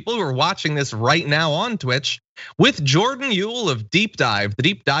of the people who are watching this right now on Twitch, with Jordan Ewell of Deep Dive, the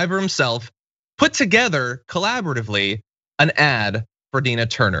deep diver himself, put together collaboratively an ad for Nina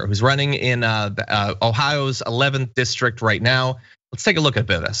Turner, who's running in Ohio's 11th district right now. Let's take a look at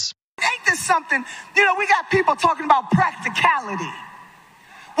this. Ain't this something? We got people talking about practicality.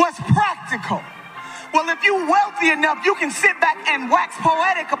 What's practical? Well, if you're wealthy enough, you can sit back and wax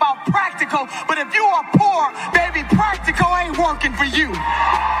poetic about practical. But if you are poor, baby, practical ain't working for you.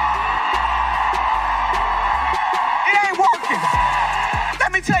 It ain't working.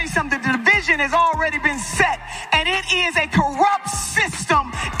 Let me tell you something. The division has already been set, and it is a corrupt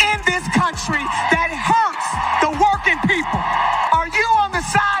system in this country that hurts the working people. Are you on the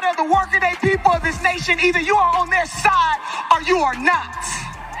side of the working day people of this nation? Either you are on their side or you are not.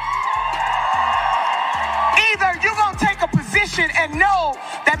 position and know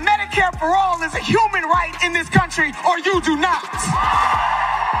that Medicare for all is a human right in this country, or you do not.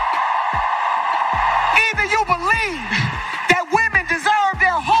 Either you believe that women deserve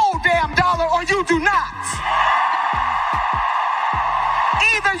their whole damn dollar, or you do not.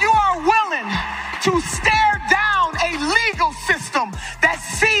 Either you are willing to stare down a legal system that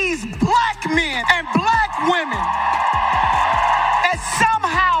sees black men and black women as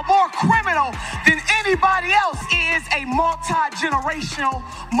somehow more criminal than anybody else, is a multi-generational,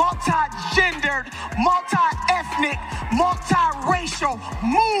 multi-gendered, multi-ethnic, multi-racial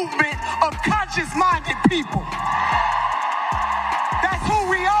movement of conscious-minded people. That's who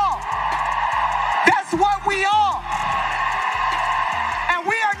we are. That's what we are. And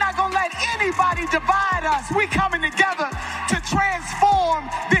we are not going to let anybody divide us. We coming together to transform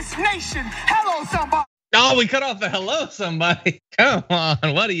this nation. Hello, somebody. Oh, we cut off the hello, somebody. Come on,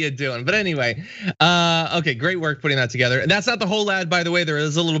 what are you doing? But anyway, okay, great work putting that together. And that's not the whole ad, by the way. There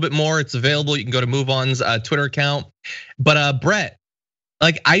is a little bit more. It's available. You can go to MoveOn's Twitter account. But Brett,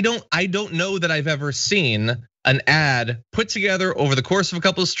 like I don't know that I've ever seen an ad put together over the course of a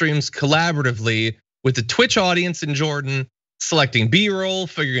couple of streams collaboratively with the Twitch audience and Jordan, selecting B-roll,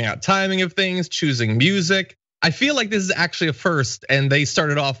 figuring out timing of things, choosing music. I feel like this is actually a first, and they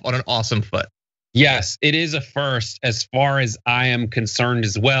started off on an awesome foot. Yes, it is a first as far as I am concerned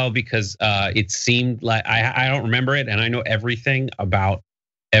as well, because it seemed like I don't remember it, and I know everything about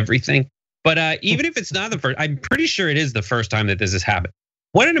everything. But even if it's not the first, I'm pretty sure it is the first time that this has happened.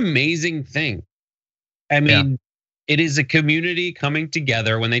 What an amazing thing. I mean, It is a community coming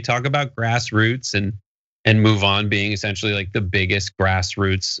together when they talk about grassroots and MoveOn being essentially like the biggest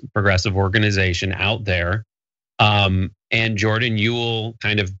grassroots progressive organization out there. And Jordan Ewell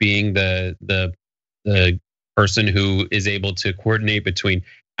kind of being the person who is able to coordinate between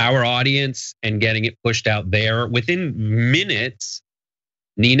our audience and getting it pushed out there. Within minutes,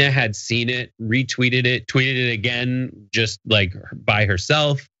 Nina had seen it, retweeted it, tweeted it again, just like by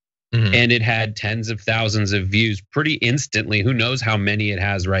herself. Mm-hmm. And it had tens of thousands of views pretty instantly. Who knows how many it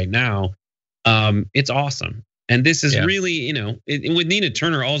has right now? It's awesome. And this is really, with Nina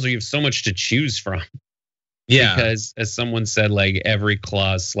Turner also, you have so much to choose from. Yeah. Because as someone said, like every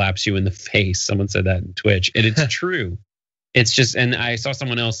clause slaps you in the face. Someone said that in Twitch, and it's true. It's just, and I saw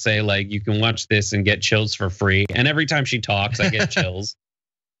someone else say like, you can watch this and get chills for free. And every time she talks, I get chills.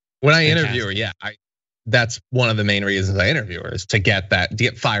 When I interview her, that's one of the main reasons I interview her, is to get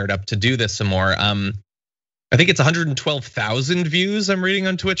fired up to do this some more. I think it's 112,000 views I'm reading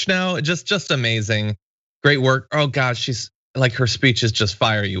on Twitch now. Just amazing. Great work. Oh gosh, she's like, her speeches just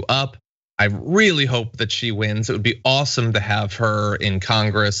fire you up. I really hope that she wins. It would be awesome to have her in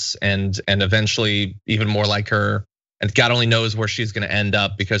Congress and eventually even more like her. And God only knows where she's gonna end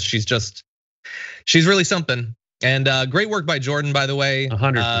up, because she's really something. And great work by Jordan, by the way.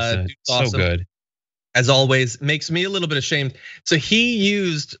 100%, awesome. So good. As always, makes me a little bit ashamed. So he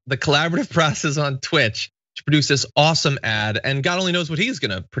used the collaborative process on Twitch to produce this awesome ad, and God only knows what he's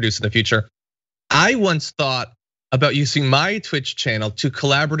gonna produce in the future. I once thought about using my Twitch channel to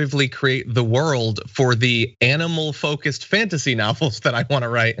collaboratively create the world for the animal-focused fantasy novels that I wanna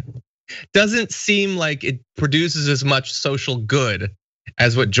write. Doesn't seem like it produces as much social good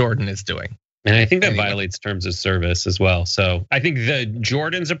as what Jordan is doing. And I think that violates terms of service as well. So I think the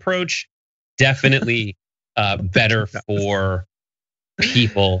Jordan's approach definitely better for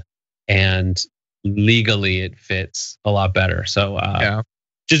people, and legally it fits a lot better. So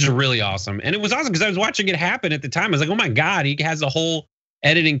just really awesome. And it was awesome because I was watching it happen at the time. I was like, oh my God, he has the whole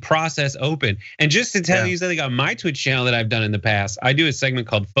editing process open. And just to tell you something on my Twitch channel that I've done in the past, I do a segment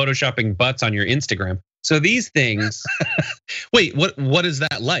called Photoshopping Butts on Your Instagram. So these things. Wait, what is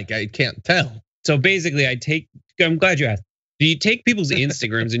that like? I can't tell. So basically I'm glad you asked. You take people's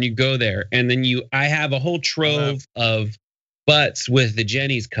Instagrams and you go there, and then I have a whole trove of butts with the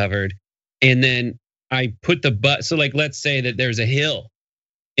Jennies covered. And then I put the butt, so like, let's say that there's a hill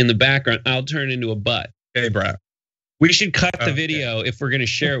in the background, I'll turn into a butt. Hey, bro. We should cut the video if we're gonna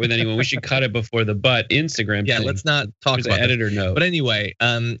share it with anyone. We should cut it before the butt Instagram. Yeah, let's not talk about an editor note. But anyway,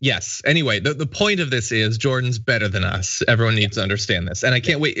 yes. Anyway, the point of this is Jordan's better than us. Everyone needs to understand this, and I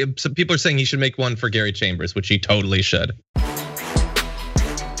can't wait. Some people are saying he should make one for Gary Chambers, which he totally should.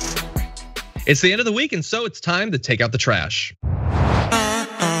 It's the end of the week, and so it's time to take out the trash.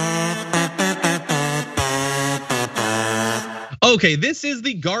 Okay, this is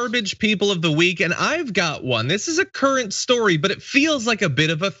the garbage people of the week, and I've got one. This is a current story, but it feels like a bit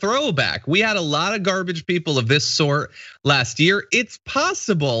of a throwback. We had a lot of garbage people of this sort last year. It's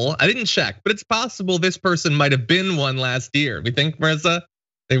possible, I didn't check, but it's possible this person might have been one last year. We think, Marissa?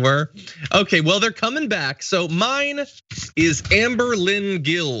 They were? Okay, well, they're coming back. So mine is Amber Lynn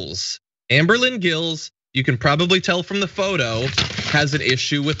Gills. Amber Lynn Gills, you can probably tell from the photo, has an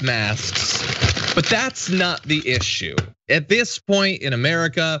issue with masks. But that's not the issue. At this point in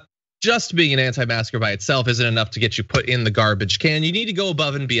America, just being an anti-masker by itself isn't enough to get you put in the garbage can. You need to go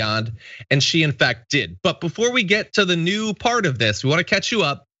above and beyond, and she in fact did. But before we get to the new part of this, we want to catch you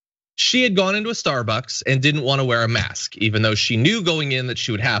up. She had gone into a Starbucks and didn't want to wear a mask, even though she knew going in that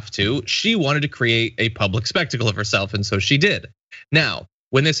she would have to. She wanted to create a public spectacle of herself, and so she did. Now,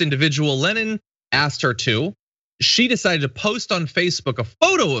 when this individual, Lennon, asked her to, she decided to post on Facebook a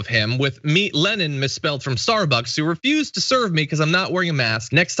photo of him with me, Lennon, misspelled from Starbucks, who refused to serve me because I'm not wearing a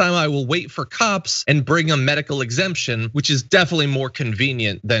mask. Next time I will wait for cops and bring a medical exemption, which is definitely more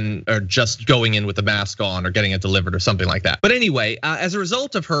convenient than just going in with a mask on or getting it delivered or something like that. But anyway, as a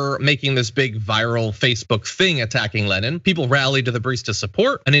result of her making this big viral Facebook thing attacking Lennon, people rallied to the barista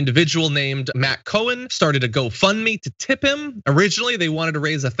support. An individual named Matt Cohen started a GoFundMe to tip him. Originally, they wanted to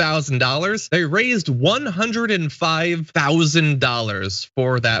raise $1,000. They raised $105,000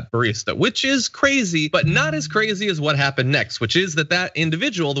 for that barista, which is crazy, but not as crazy as what happened next, which is that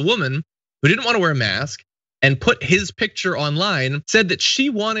individual, the woman who didn't want to wear a mask and put his picture online, said that she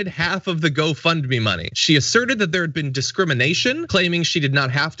wanted half of the GoFundMe money. She asserted that there had been discrimination, claiming she did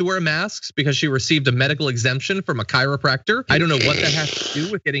not have to wear masks because she received a medical exemption from a chiropractor. I don't know what that has to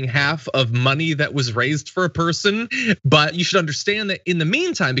do with getting half of money that was raised for a person, but you should understand that in the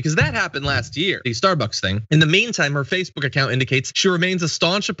meantime, because that happened last year, the Starbucks thing, in the meantime, her Facebook account indicates she remains a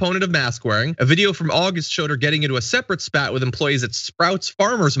staunch opponent of mask wearing. A video from August showed her getting into a separate spat with employees at Sprouts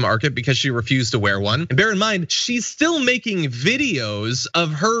Farmers Market because she refused to wear one. And bear in mind, she's still making videos of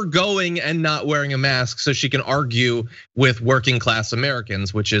her going and not wearing a mask so she can argue with working class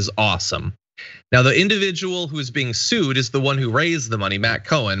Americans, which is awesome. Now, the individual who is being sued is the one who raised the money, Matt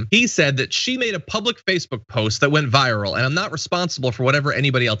Cohen. He said that she made a public Facebook post that went viral, and I'm not responsible for whatever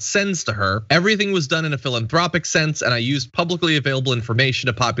anybody else sends to her. Everything was done in a philanthropic sense, and I used publicly available information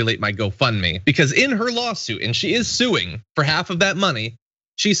to populate my GoFundMe. Because in her lawsuit, and she is suing for half of that money,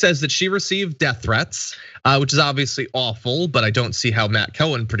 she says that she received death threats, which is obviously awful, but I don't see how Matt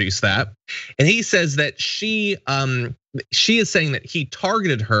Cohen produced that. And he says that she is saying that he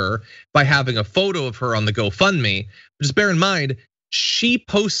targeted her by having a photo of her on the GoFundMe. Just bear in mind, she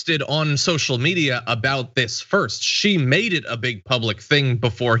posted on social media about this first. She made it a big public thing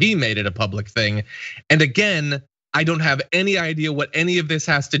before he made it a public thing. And again, I don't have any idea what any of this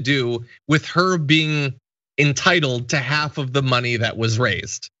has to do with her being entitled to half of the money that was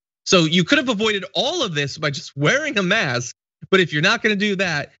raised. So you could have avoided all of this by just wearing a mask, but if you're not gonna do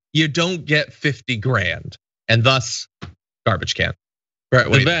that, you don't get 50 grand, and thus garbage can. Right,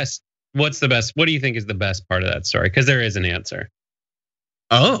 the best, what's the best? What do you think is the best part of that story? Because there is an answer.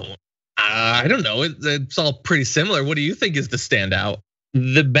 Oh, I don't know, it's all pretty similar. What do you think is the standout?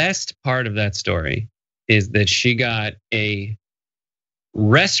 The best part of that story is that she got a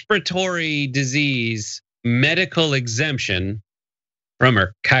respiratory disease medical exemption from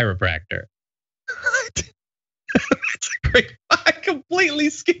her chiropractor. That's great. I completely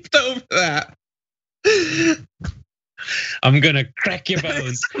skipped over that. I'm gonna crack your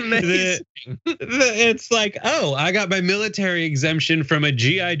bones. Amazing. It's like, oh, I got my military exemption from a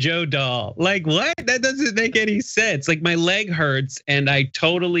G.I. Joe doll. Like, what? That doesn't make any sense. Like, my leg hurts and I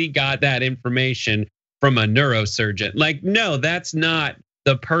totally got that information from a neurosurgeon. Like, no, that's not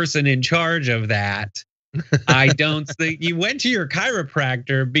the person in charge of that. I don't think you went to your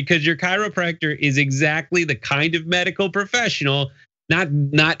chiropractor because your chiropractor is exactly the kind of medical professional.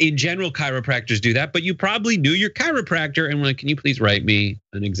 Not in general, chiropractors do that, but you probably knew your chiropractor and were like, can you please write me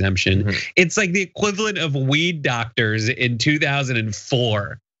an exemption? Mm-hmm. It's like the equivalent of weed doctors in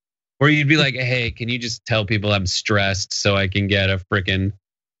 2004, where you'd be like, hey, can you just tell people I'm stressed so I can get a freaking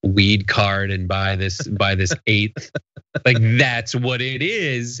weed card and buy this eighth? Like, that's what it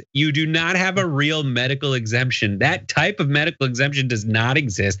is. You do not have a real medical exemption. That type of medical exemption does not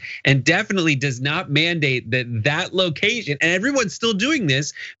exist, and definitely does not mandate that location. And everyone's still doing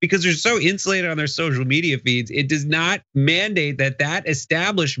this because they're so insulated on their social media feeds. It does not mandate that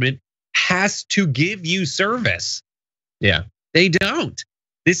establishment has to give you service. Yeah, they don't.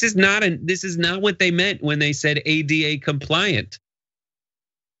 This is not what they meant when they said ADA compliant.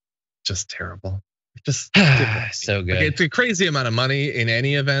 Just terrible. Just so good. Like, it's a crazy amount of money in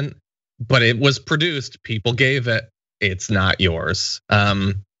any event, but it was produced. People gave it. It's not yours.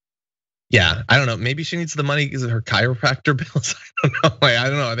 Yeah, I don't know. Maybe she needs the money because of her chiropractor bills. I don't know. I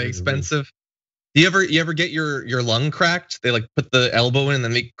don't know. Are they expensive? Do you ever get your lung cracked? They like put the elbow in and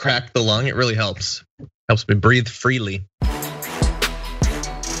then they crack the lung. It really helps. Helps me breathe freely.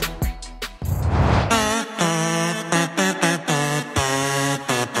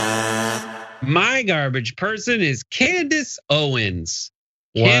 my garbage person is Candace Owens.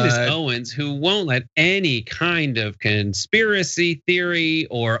 What? Candace Owens, who won't let any kind of conspiracy theory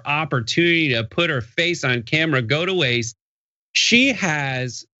or opportunity to put her face on camera go to waste. She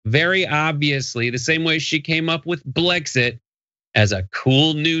has very obviously, the same way she came up with Blexit as a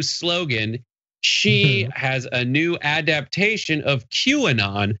cool new slogan, she has a new adaptation of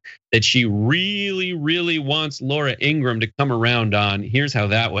QAnon that she really, really wants Laura Ingraham to come around on. Here's how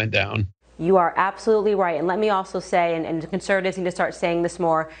that went down. You are absolutely right. And let me also say, and the conservatives need to start saying this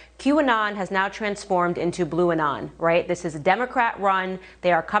more, QAnon has now transformed into BlueAnon, right? This is a Democrat run.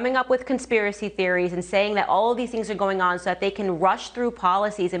 They are coming up with conspiracy theories and saying that all of these things are going on so that they can rush through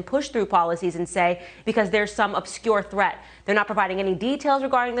policies and push through policies and say, because there's some obscure threat. They're not providing any details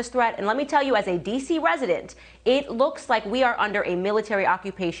regarding this threat. And let me tell you, as a DC resident, it looks like we are under a military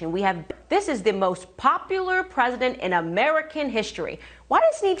occupation. This is the most popular president in American history. Why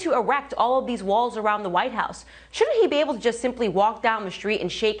does he need to erect all of these walls around the White House? Shouldn't he be able to just simply walk down the street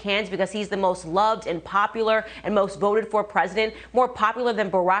and shake hands because he's the most loved and popular and most voted for president, more popular than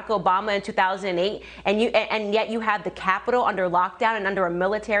Barack Obama in 2008, and yet you have the Capitol under lockdown and under a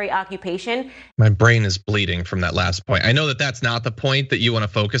military occupation? My brain is bleeding from that last point. I know that that's not the point that you want to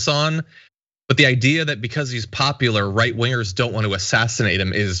focus on, but the idea that because he's popular, right wingers don't want to assassinate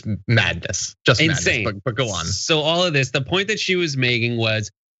him is madness. Just insane. Madness, but go on. So all of this, the point that she was making was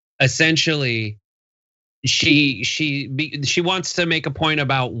essentially she wants to make a point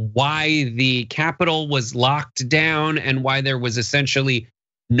about why the Capitol was locked down and why there was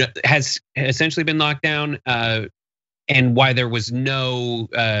has essentially been locked down, and why there was no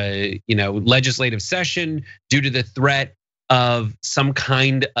legislative session due to the threat of some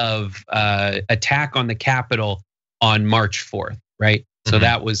kind of attack on the Capitol on March 4th, right? So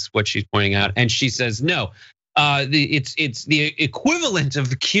that was what she's pointing out, and she says no, it's the equivalent of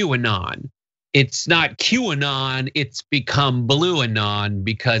the QAnon. It's not QAnon, it's become BlueAnon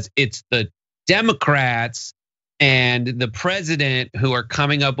because it's the Democrats and the president who are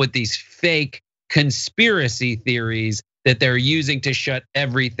coming up with these fake conspiracy theories that they're using to shut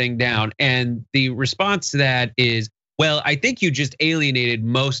everything down. And the response to that is, well, I think you just alienated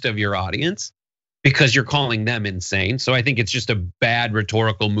most of your audience because you're calling them insane. So I think it's just a bad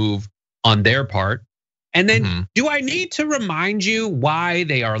rhetorical move on their part. And then do I need to remind you why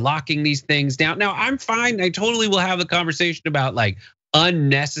they are locking these things down? Now, I'm fine. I totally will have a conversation about like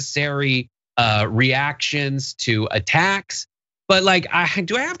unnecessary reactions to attacks. But like,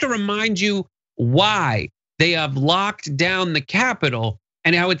 do I have to remind you why they have locked down the Capitol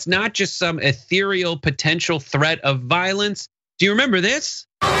and how it's not just some ethereal potential threat of violence? Do you remember this?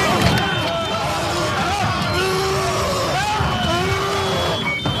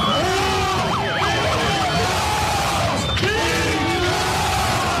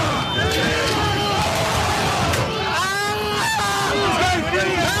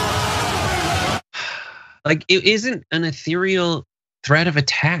 Like, it isn't an ethereal threat of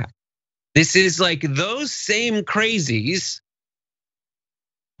attack. This is like those same crazies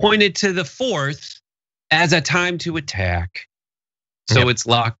pointed to the 4th as a time to attack. So it's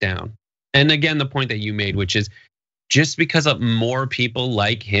locked down. And again, the point that you made, which is just because of more people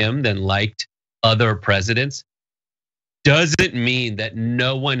like him than liked other presidents, doesn't mean that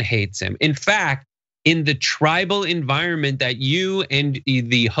no one hates him. In fact, in the tribal environment that you and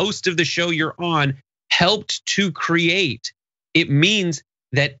the host of the show you're on helped to create, it means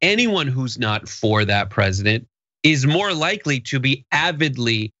that anyone who's not for that president is more likely to be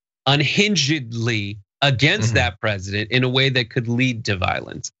avidly, unhingedly against that president in a way that could lead to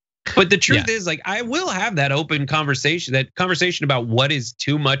violence. But the truth is, like, I will have that open conversation, about what is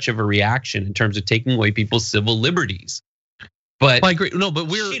too much of a reaction in terms of taking away people's civil liberties. But I agree. No, but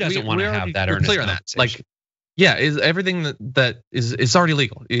she doesn't want to have that. We're clear on that. Like, yeah, is everything that is already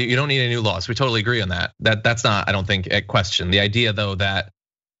legal. You don't need any new laws. We totally agree on that. That's not, I don't think, a question. The idea though that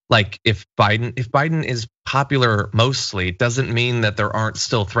like if Biden is popular mostly, doesn't mean that there aren't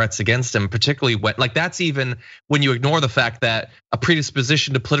still threats against him, particularly when like that's even when you ignore the fact that a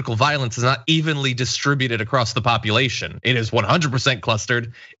predisposition to political violence is not evenly distributed across the population. It is 100%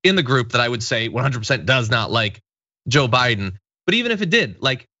 clustered in the group that I would say 100% does not like Joe Biden. But even if it did,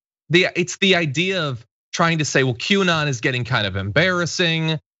 like it's the idea of trying to say, well, QAnon is getting kind of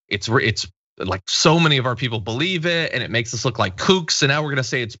embarrassing. It's like so many of our people believe it and it makes us look like kooks. And now we're gonna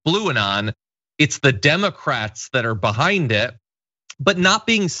say it's BlueAnon. It's the Democrats that are behind it, but not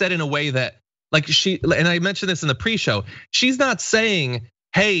being said in a way that like and I mentioned this in the pre-show, she's not saying,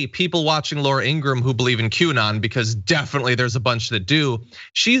 hey, people watching Laura Ingraham who believe in QAnon, because definitely there's a bunch that do.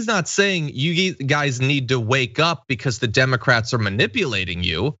 She's not saying you guys need to wake up because the Democrats are manipulating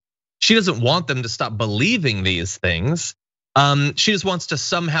you. She doesn't want them to stop believing these things. She just wants to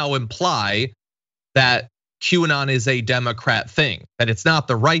somehow imply that QAnon is a Democrat thing, that it's not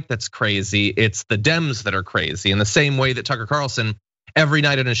the right that's crazy, it's the Dems that are crazy. In the same way that Tucker Carlson, every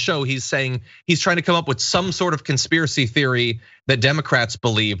night in his show, he's saying he's trying to come up with some sort of conspiracy theory that Democrats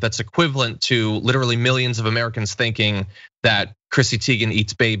believe that's equivalent to literally millions of Americans thinking that Chrissy Teigen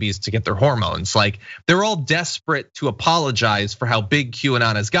eats babies to get their hormones. Like, they're all desperate to apologize for how big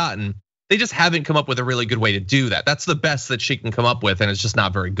QAnon has gotten. They just haven't come up with a really good way to do that. That's the best that she can come up with, and it's just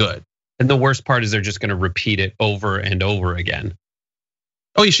not very good. And the worst part is they're just gonna repeat it over and over again.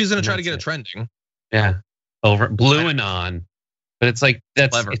 Oh, she's gonna try to get it trending. Yeah, over blue and on. But it's like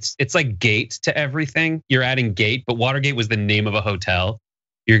Clever. it's like gate to everything. You're adding gate, but Watergate was the name of a hotel.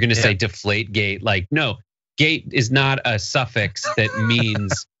 You're gonna say deflate gate. Like, no, gate is not a suffix that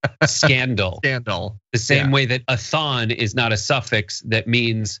means scandal. Scandal. The same way that a-thon is not a suffix that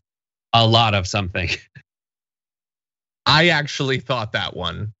means a lot of something. I actually thought that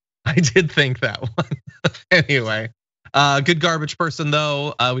one. I did think that one. Anyway, good garbage person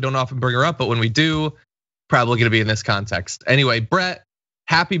though. We don't often bring her up, but when we do, probably gonna be in this context. Anyway, Brett,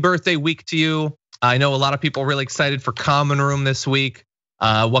 happy birthday week to you. I know a lot of people are really excited for Common Room this week.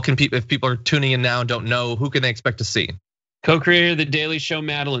 What can people, if people are tuning in now and don't know, who can they expect to see? Co-creator of The Daily Show,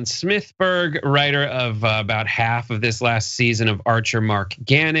 Madeline Smithberg, writer of about half of this last season of Archer, Mark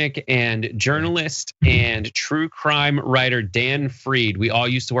Gannick, and journalist and true crime writer Dan Fried. We all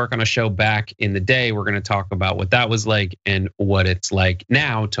used to work on a show back in the day. We're gonna talk about what that was like and what it's like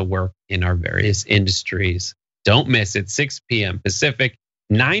now to work in our various industries. Don't miss it, 6 p.m. Pacific,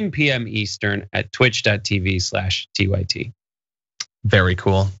 9 p.m. Eastern at twitch.tv/TYT. Very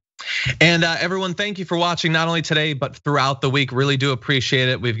cool. And everyone, thank you for watching, not only today, but throughout the week. Really do appreciate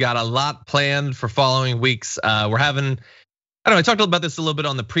it. We've got a lot planned for following weeks. We're having, I don't know, I talked about this a little bit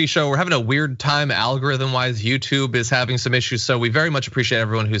on the pre-show. We're having a weird time algorithm-wise. YouTube is having some issues. So we very much appreciate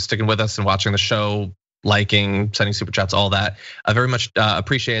everyone who's sticking with us and watching the show, liking, sending super chats, all that. I very much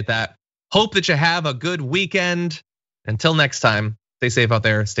appreciate that. Hope that you have a good weekend. Until next time, stay safe out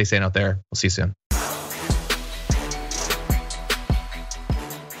there, stay sane out there. We'll see you soon.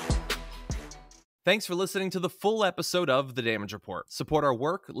 Thanks for listening to the full episode of The Damage Report. Support our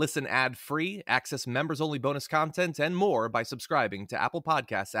work, listen ad-free, access members-only bonus content, and more by subscribing to Apple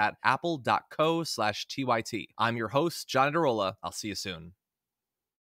Podcasts at apple.co/TYT. I'm your host, John Adarola. I'll see you soon.